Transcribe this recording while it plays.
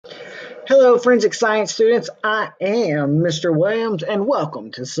Hello, forensic science students. I am Mr. Williams, and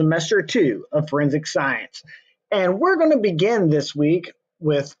welcome to semester 2 of forensic science. And we're going to begin this week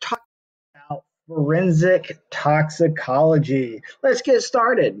with talking about forensic toxicology. Let's get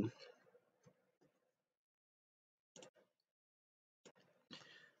started.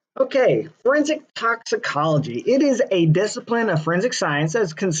 Okay, forensic toxicology. It is a discipline of forensic science that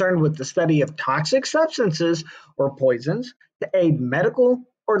is concerned with the study of toxic substances or poisons to aid medical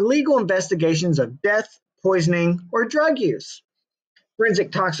or legal investigations of death, poisoning, or drug use.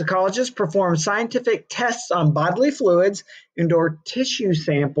 Forensic toxicologists perform scientific tests on bodily fluids and or tissue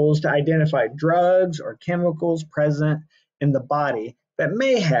samples to identify drugs or chemicals present in the body that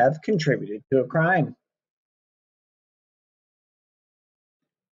may have contributed to a crime.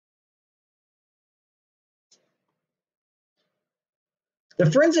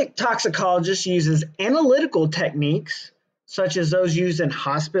 The forensic toxicologist uses analytical techniques, such as those used in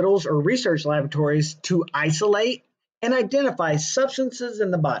hospitals or research laboratories, to isolate and identify substances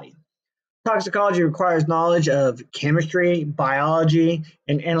in the body. Toxicology requires knowledge of chemistry, biology,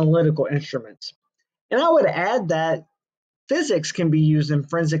 and analytical instruments. And I would add that physics can be used in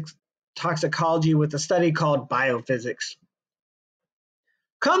forensic toxicology with a study called biophysics.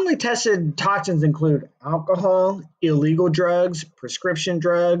 Commonly tested toxins include alcohol, illegal drugs, prescription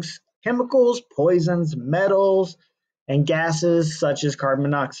drugs, chemicals, poisons, metals, and gases such as carbon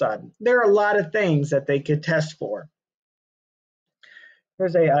monoxide. There are a lot of things that they could test for.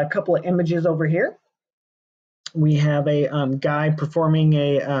 There's a couple of images over here. We have a guy performing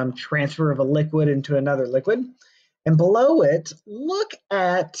a transfer of a liquid into another liquid. And below it, look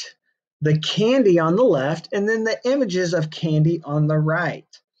at the candy on the left and then the images of candy on the right.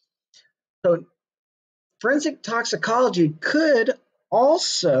 So forensic toxicology could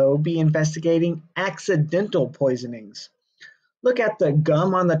also be investigating accidental poisonings. Look at the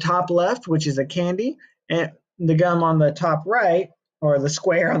gum on the top left, which is a candy, and the gum on the top right, or the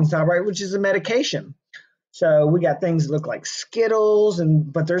square on the top right, which is a medication. So we got things that look like Skittles,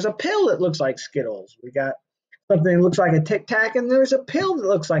 but there's a pill that looks like Skittles. We got something that looks like a Tic Tac, and there's a pill that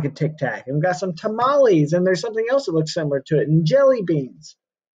looks like a Tic Tac. And we've got some tamales, and there's something else that looks similar to it, and jelly beans.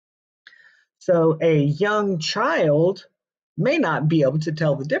 So a young child may not be able to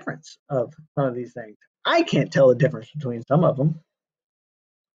tell the difference of some of these things. I can't tell the difference between some of them.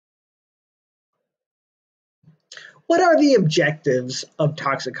 What are the objectives of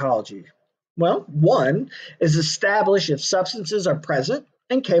toxicology? Well, one is establish if substances are present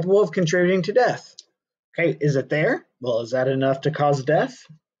and capable of contributing to death. Okay, is it there? Well, is that enough to cause death?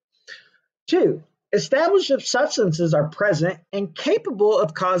 Two, establish if substances are present and capable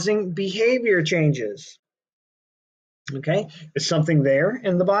of causing behavior changes. Okay, is something there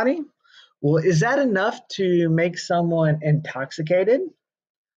in the body? Well, is that enough to make someone intoxicated?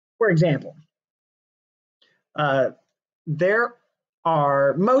 For example, there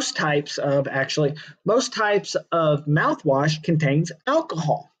are most types of mouthwash contains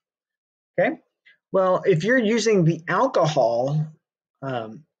alcohol. Okay, well, if you're using the alcohol,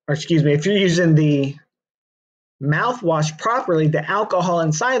 if you're using the mouthwash properly, the alcohol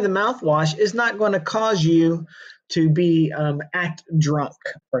inside the mouthwash is not going to cause you to be act drunk.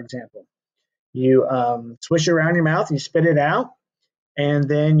 For example, you swish it around your mouth, you spit it out, and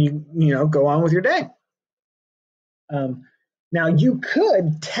then you go on with your day. Now, you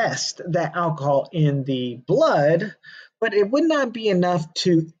could test that alcohol in the blood, but it would not be enough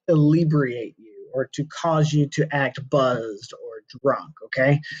to inebriate you or to cause you to act buzzed or drunk,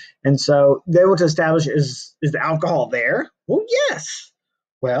 okay? And so they want to establish, is the alcohol there? Well, yes.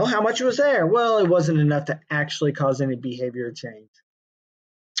 Well, how much was there? Well, it wasn't enough to actually cause any behavior change.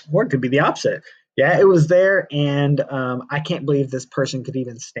 Or it could be the opposite. Yeah, it was there, and I can't believe this person could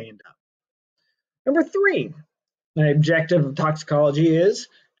even stand up. Number three, the objective of toxicology is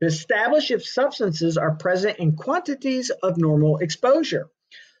to establish if substances are present in quantities of normal exposure.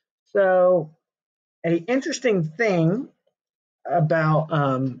 So, an interesting thing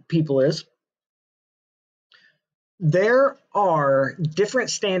about people is there are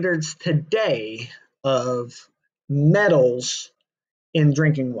different standards today of metals in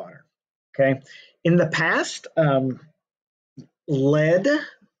drinking water. Okay, in the past, lead,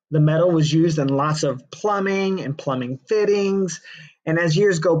 the metal, was used in lots of plumbing and plumbing fittings. And as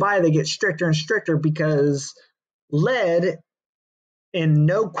years go by, they get stricter and stricter because lead in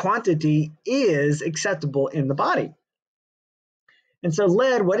no quantity is acceptable in the body. And so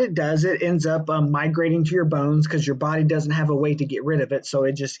lead, what it does, it ends up migrating to your bones because your body doesn't have a way to get rid of it. So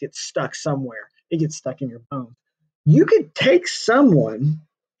it just gets stuck somewhere. It gets stuck in your bones. You could take someone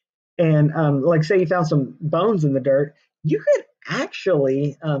and like say you found some bones in the dirt, you could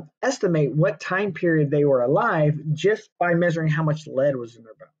actually estimate what time period they were alive just by measuring how much lead was in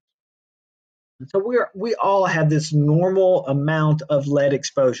their bones. And so we all have this normal amount of lead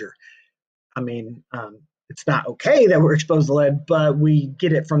exposure. I mean, it's not okay that we're exposed to lead, but we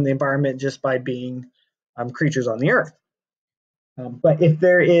get it from the environment just by being creatures on the earth. But if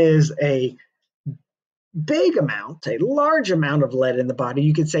there is a big amount, a large amount of lead in the body,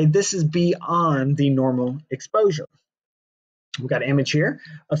 you could say this is beyond the normal exposure. We've got an image here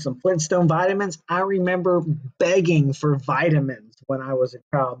of some Flintstone vitamins. I remember begging for vitamins when I was a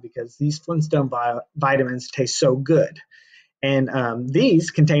child because these Flintstone vitamins taste so good. And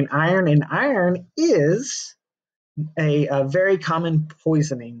these contain iron, and iron is a very common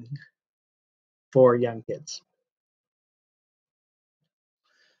poisoning for young kids.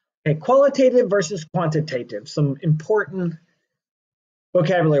 Okay, qualitative versus quantitative, some important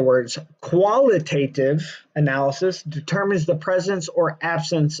vocabulary words. Qualitative analysis determines the presence or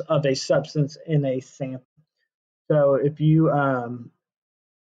absence of a substance in a sample. So if you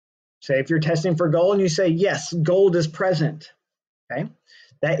say if you're testing for gold and you say, yes, gold is present, okay,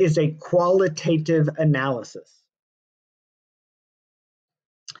 that is a qualitative analysis.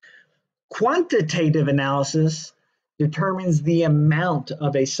 Quantitative analysis determines the amount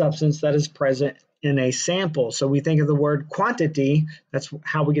of a substance that is present in a sample. So we think of the word quantity, that's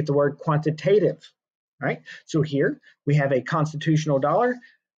how we get the word quantitative, right? So here we have a constitutional dollar.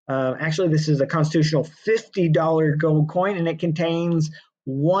 Actually, this is a constitutional $50 gold coin, and it contains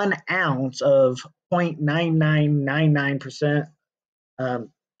 1 ounce of 0.9999%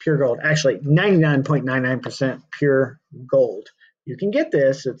 pure gold. Actually, 99.99% pure gold. You can get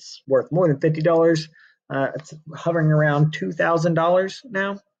this. It's worth more than $50. It's hovering around $2,000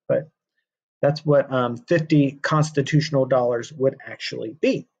 now, but that's what 50 constitutional dollars would actually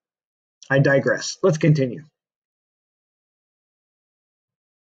be. I digress. Let's continue.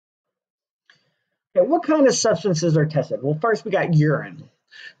 Okay, what kind of substances are tested? Well, first we got urine.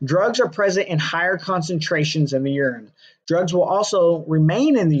 Drugs are present in higher concentrations in the urine. Drugs will also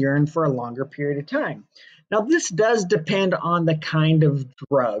remain in the urine for a longer period of time. Now, this does depend on the kind of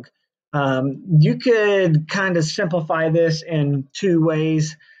drug. You could kind of simplify this in 2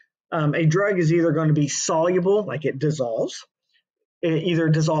 ways. A drug is either going to be soluble, like it dissolves. It either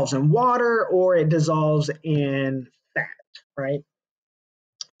dissolves in water or it dissolves in fat, right?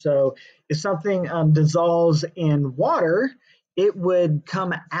 So if something dissolves in water, it would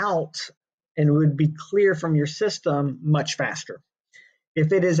come out and would be clear from your system much faster.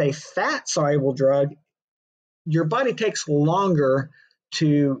 If it is a fat soluble drug, your body takes longer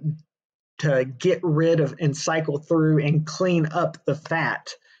to get rid of and cycle through and clean up the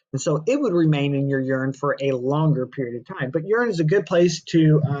fat. And so it would remain in your urine for a longer period of time. But urine is a good place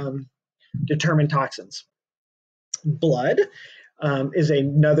to determine toxins. Blood is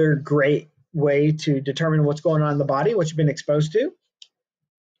another great way to determine what's going on in the body, what you've been exposed to.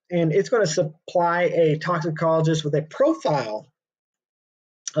 And it's going to supply a toxicologist with a profile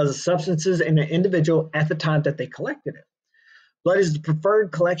of the substances in an individual at the time that they collected it. Blood is the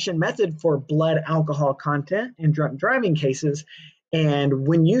preferred collection method for blood alcohol content in drunk driving cases. And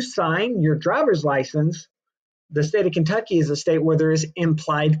when you sign your driver's license, the state of Kentucky is a state where there is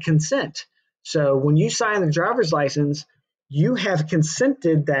implied consent. So when you sign the driver's license, you have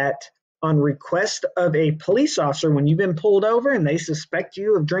consented that on request of a police officer, when you've been pulled over and they suspect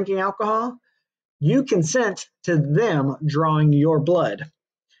you of drinking alcohol, you consent to them drawing your blood.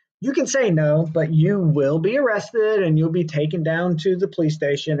 You can say no, but you will be arrested and you'll be taken down to the police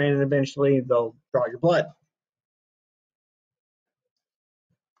station and eventually they'll draw your blood.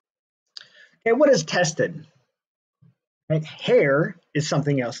 Okay, what is tested? Right, hair is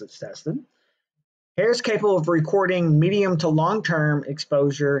something else that's tested. Hair is capable of recording medium to long-term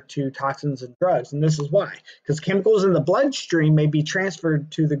exposure to toxins and drugs. And this is why, because chemicals in the bloodstream may be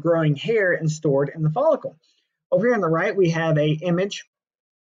transferred to the growing hair and stored in the follicle. Over here on the right, we have an image.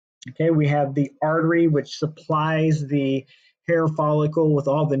 Okay, we have the artery, which supplies the hair follicle with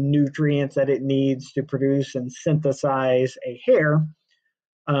all the nutrients that it needs to produce and synthesize a hair.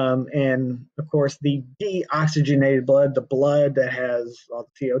 And of course, the deoxygenated blood, the blood that has all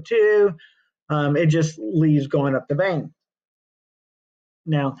the CO2, it just leaves going up the vein.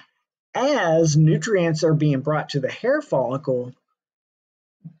 Now, as nutrients are being brought to the hair follicle,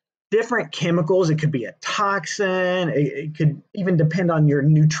 different chemicals, it could be a toxin, it could even depend on your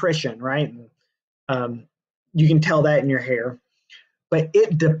nutrition, right? You can tell that in your hair, but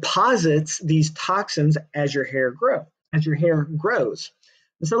it deposits these toxins as your hair grows.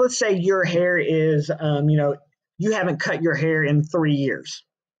 And so let's say your hair is, you haven't cut your hair in 3 years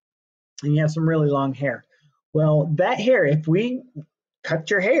and you have some really long hair. Well, that hair, if we cut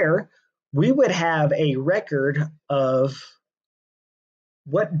your hair, we would have a record of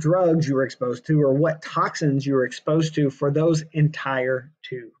what drugs you were exposed to or what toxins you were exposed to for those entire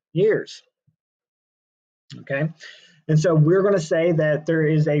 2 years. Okay. And so we're going to say that there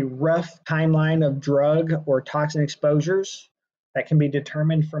is a rough timeline of drug or toxin exposures that can be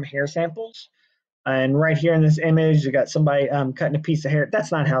determined from hair samples. And right here in this image, you got somebody cutting a piece of hair.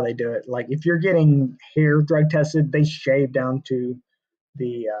 That's not how they do it. Like if you're getting hair drug tested, they shave down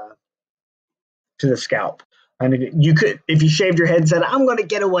the scalp. I mean, you could, if you shaved your head and said, "I'm going to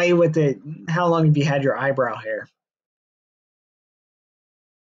get away with it," how long have you had your eyebrow hair?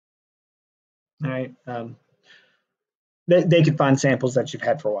 All right. They could find samples that you've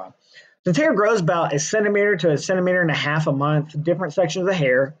had for a while. Since hair grows about a centimeter to a centimeter and a half a month, different sections of the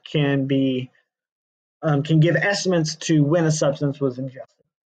hair can give estimates to when a substance was ingested.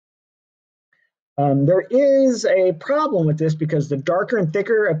 There is a problem with this because the darker and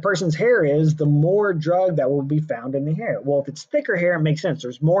thicker a person's hair is, the more drug that will be found in the hair. Well, if it's thicker hair, it makes sense.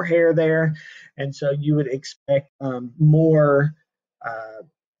 There's more hair there, and so you would expect more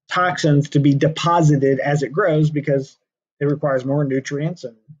toxins to be deposited as it grows because it requires more nutrients,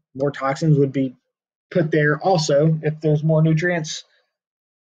 and more toxins would be put there also if there's more nutrients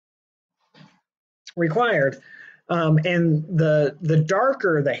required. And the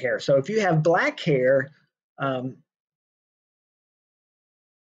darker the hair, so if you have black hair,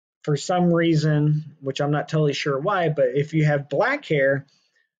 for some reason, which I'm not totally sure why, but if you have black hair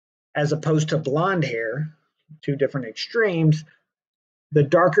as opposed to blonde hair, two different extremes, the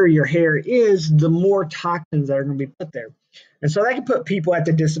darker your hair is, the more toxins that are going to be put there. And so that can put people at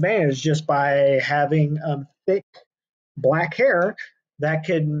the disadvantage just by having thick black hair. That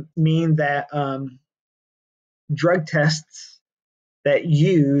could mean that drug tests that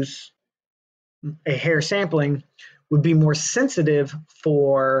use a hair sampling would be more sensitive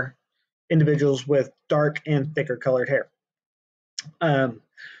for individuals with dark and thicker colored hair.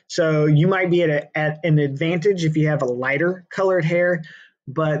 So you might be at an advantage if you have a lighter colored hair,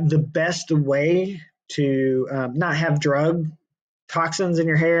 but the best way to not have drug toxins in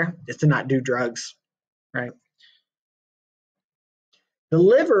your hair is to not do drugs, right? The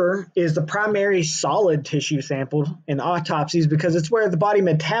liver is the primary solid tissue sample in autopsies because it's where the body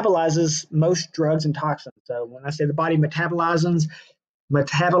metabolizes most drugs and toxins. So when I say the body metabolizes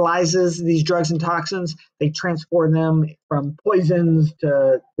these drugs and toxins, they transport them from poisons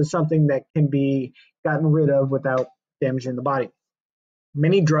to something that can be gotten rid of without damaging the body.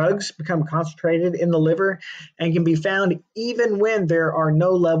 Many drugs become concentrated in the liver and can be found even when there are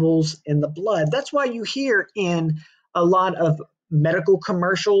no levels in the blood. That's why you hear in a lot of medical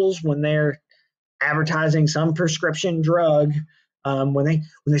commercials when they're advertising some prescription drug, when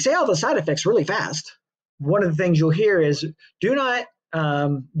they say all the side effects really fast, one of the things you'll hear is do not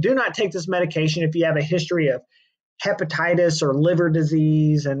take this medication if you have a history of hepatitis or liver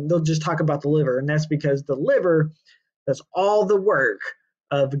disease, and they'll just talk about the liver, and that's because the liver does all the work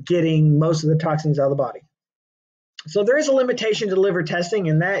of getting most of the toxins out of the body. So there is a limitation to liver testing,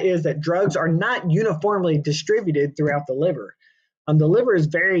 and that is that drugs are not uniformly distributed throughout the liver. The liver is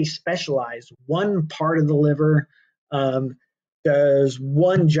very specialized. One part of the liver does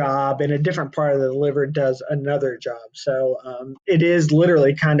one job, and a different part of the liver does another job. So it is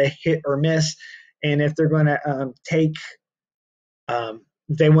literally kind of hit or miss. And if they're going to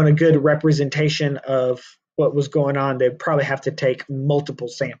they want a good representation of what was going on, they'd probably have to take multiple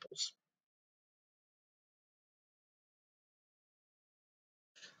samples.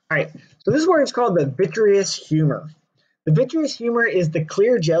 All right, so this is where it's called the vitreous humor. The vitreous humor is the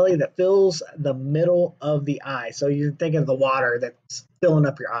clear jelly that fills the middle of the eye. So you think of the water that's filling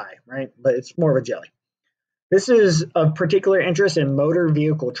up your eye, right? But it's more of a jelly. This is of particular interest in motor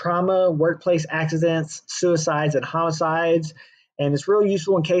vehicle trauma, workplace accidents, suicides, and homicides. And it's real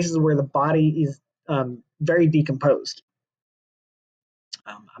useful in cases where the body is very decomposed.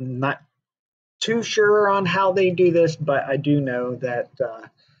 I'm not too sure on how they do this, but I do know that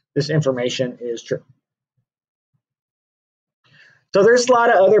this information is true. So there's a lot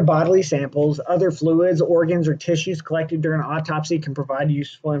of other bodily samples, other fluids, organs, or tissues collected during an autopsy can provide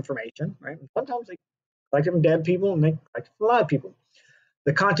useful information, right? And sometimes they collect it from dead people and they collect it from alive people.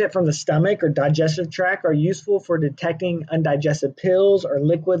 The content from the stomach or digestive tract are useful for detecting undigested pills or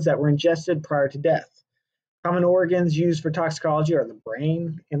liquids that were ingested prior to death. Common organs used for toxicology are the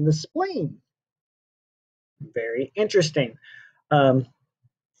brain and the spleen. Very interesting.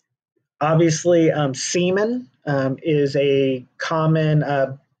 Obviously, semen is a common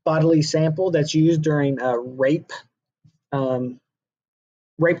bodily sample that's used during rape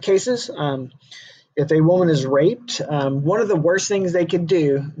cases. if a woman is raped, one of the worst things they could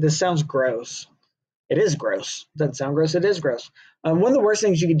do, this sounds gross. It is gross. Doesn't sound gross. It is gross. One of the worst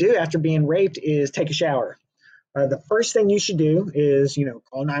things you could do after being raped is take a shower. The first thing you should do is,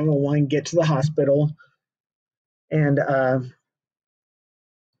 call 911, get to the hospital, and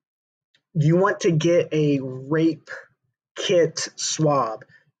you want to get a rape kit swab.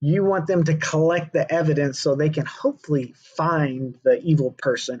 You want them to collect the evidence so they can hopefully find the evil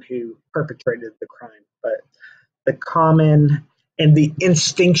person who perpetrated the crime. But the common and the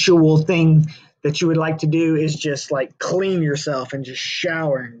instinctual thing that you would like to do is just like clean yourself and just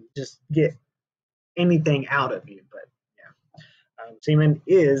shower and just get anything out of you. But yeah, semen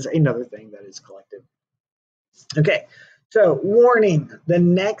is another thing that is collected. Okay, so warning, the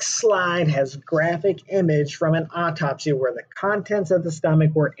next slide has graphic image from an autopsy where the contents of the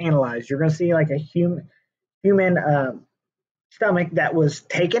stomach were analyzed. You're going to see like a human stomach that was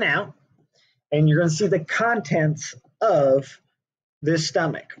taken out, and you're going to see the contents of this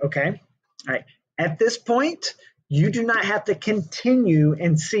stomach, okay? All right, at this point, you do not have to continue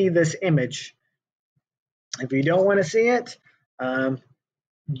and see this image. If you don't want to see it,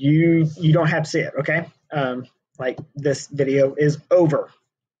 you don't have to see it, okay? Like this video is over.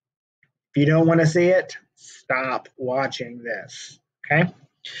 If you don't want to see it, stop watching this, okay?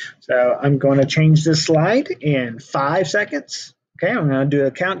 So I'm going to change this slide in 5 seconds. Okay, I'm going to do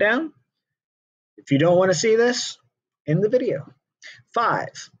a countdown. If you don't want to see this, end the video.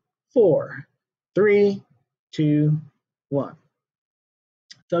 5, 4, 3, 2, 1.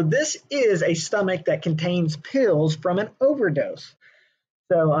 So this is a stomach that contains pills from an overdose.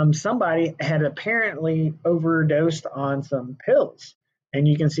 So somebody had apparently overdosed on some pills. And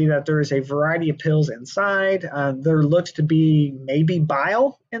you can see that there is a variety of pills inside. There looks to be maybe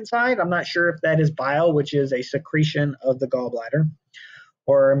bile inside. I'm not sure if that is bile, which is a secretion of the gallbladder.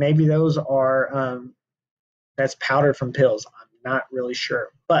 Or maybe those are, that's powder from pills. I'm not really sure.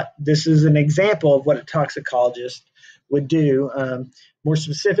 But this is an example of what a toxicologist would do. More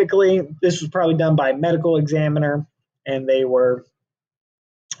specifically, this was probably done by a medical examiner, and they were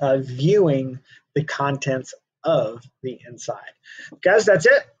viewing the contents of the inside. Guys, that's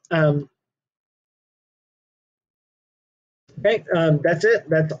it. Okay, that's it.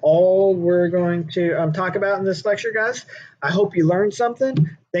 That's all we're going to talk about in this lecture, guys. I hope you learned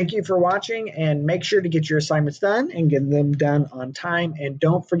something. Thank you for watching, and make sure to get your assignments done and get them done on time. And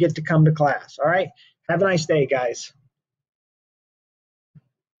don't forget to come to class. All right, have a nice day, guys.